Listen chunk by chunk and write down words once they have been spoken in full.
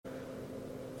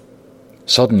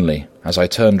Suddenly, as I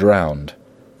turned round,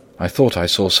 I thought I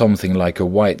saw something like a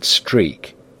white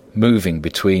streak moving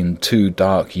between two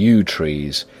dark yew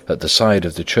trees at the side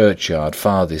of the churchyard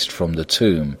farthest from the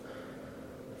tomb.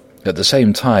 At the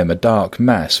same time, a dark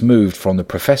mass moved from the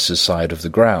professor's side of the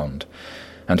ground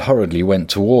and hurriedly went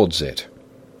towards it.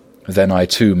 Then I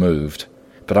too moved,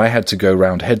 but I had to go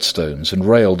round headstones and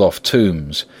railed off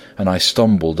tombs, and I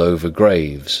stumbled over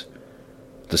graves.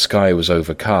 The sky was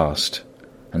overcast,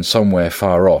 and somewhere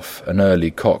far off an early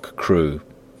cock crew.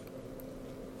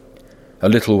 A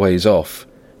little ways off,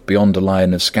 beyond a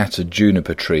line of scattered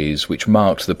juniper trees which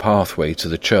marked the pathway to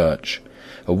the church,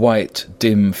 a white,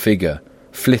 dim figure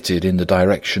flitted in the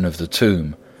direction of the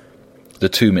tomb. The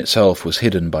tomb itself was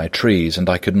hidden by trees, and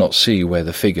I could not see where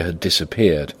the figure had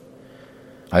disappeared.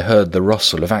 I heard the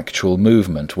rustle of actual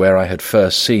movement where I had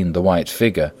first seen the white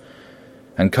figure,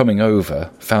 and coming over,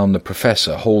 found the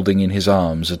professor holding in his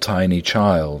arms a tiny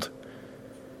child.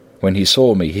 When he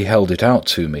saw me, he held it out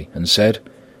to me and said,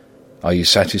 "Are you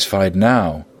satisfied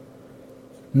now?"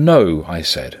 "No," I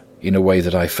said, in a way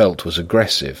that I felt was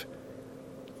aggressive.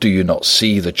 "Do you not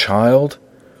see the child?"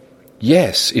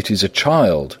 "Yes, it is a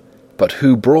child, but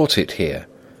who brought it here?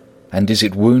 And is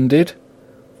it wounded?"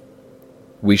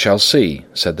 "We shall see,"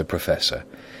 said the professor,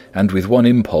 and with one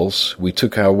impulse we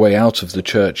took our way out of the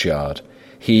churchyard,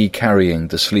 he carrying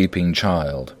the sleeping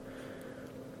child.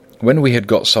 When we had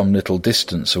got some little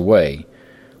distance away,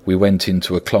 we went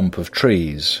into a clump of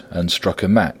trees and struck a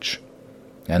match,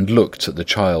 and looked at the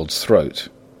child's throat.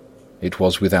 It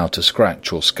was without a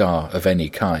scratch or scar of any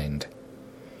kind.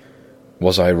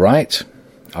 "Was I right?"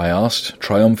 I asked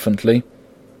triumphantly.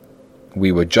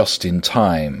 "We were just in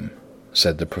time,"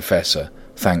 said the professor,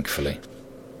 thankfully.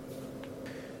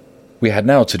 We had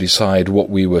now to decide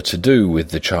what we were to do with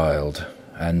the child,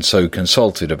 and so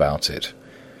consulted about it.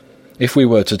 If we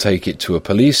were to take it to a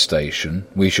police station,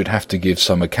 we should have to give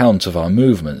some account of our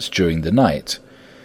movements during the night,